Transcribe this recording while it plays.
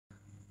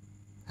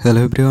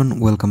Hello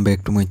everyone, welcome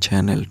back to my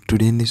channel.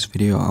 Today in this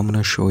video I'm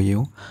gonna show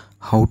you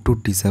how to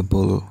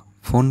disable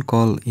phone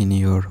call in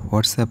your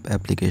WhatsApp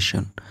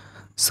application.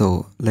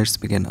 So let's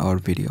begin our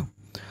video.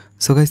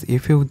 So guys,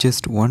 if you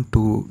just want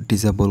to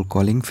disable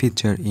calling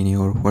feature in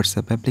your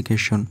WhatsApp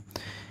application,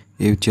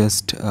 you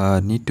just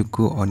need to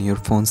go on your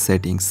phone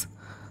settings.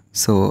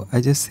 So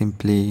I just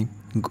simply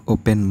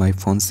open my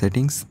phone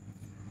settings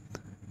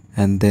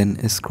and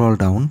then scroll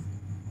down,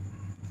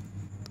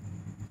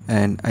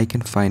 and I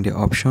can find the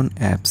option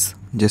apps.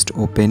 Just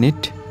open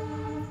it.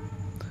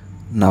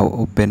 Now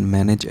open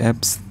manage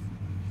apps,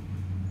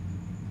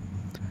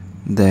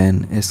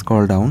 then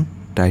scroll down,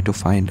 try to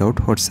find out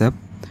WhatsApp.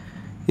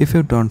 If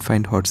you don't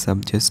find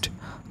WhatsApp, just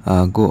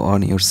go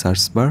on your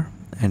search bar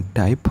and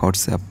type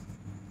WhatsApp.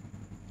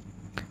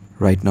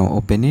 Right now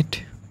open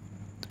it,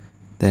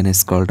 then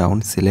scroll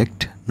down,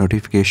 select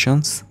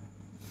notifications,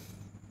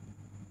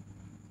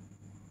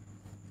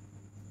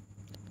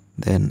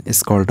 then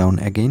scroll down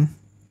again,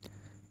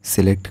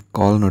 select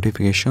call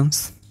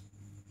notifications,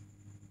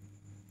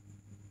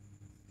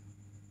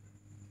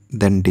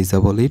 then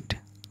disable it.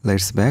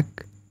 Let's back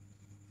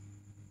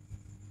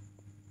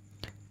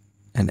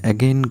and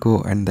again go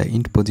and the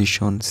end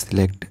position,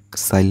 select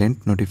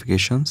silent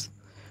notifications,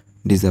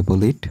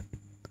 disable it.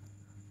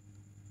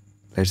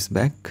 Let's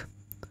back.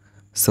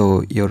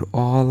 So your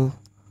all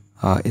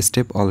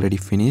step already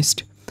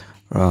finished.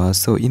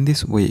 So in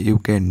this way you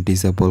can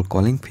disable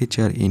calling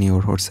feature in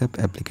your WhatsApp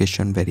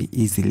application very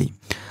easily.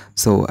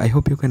 So I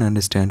hope you can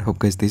understand. Hope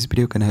guys this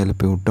video can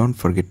help you. Don't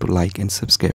forget to like and subscribe.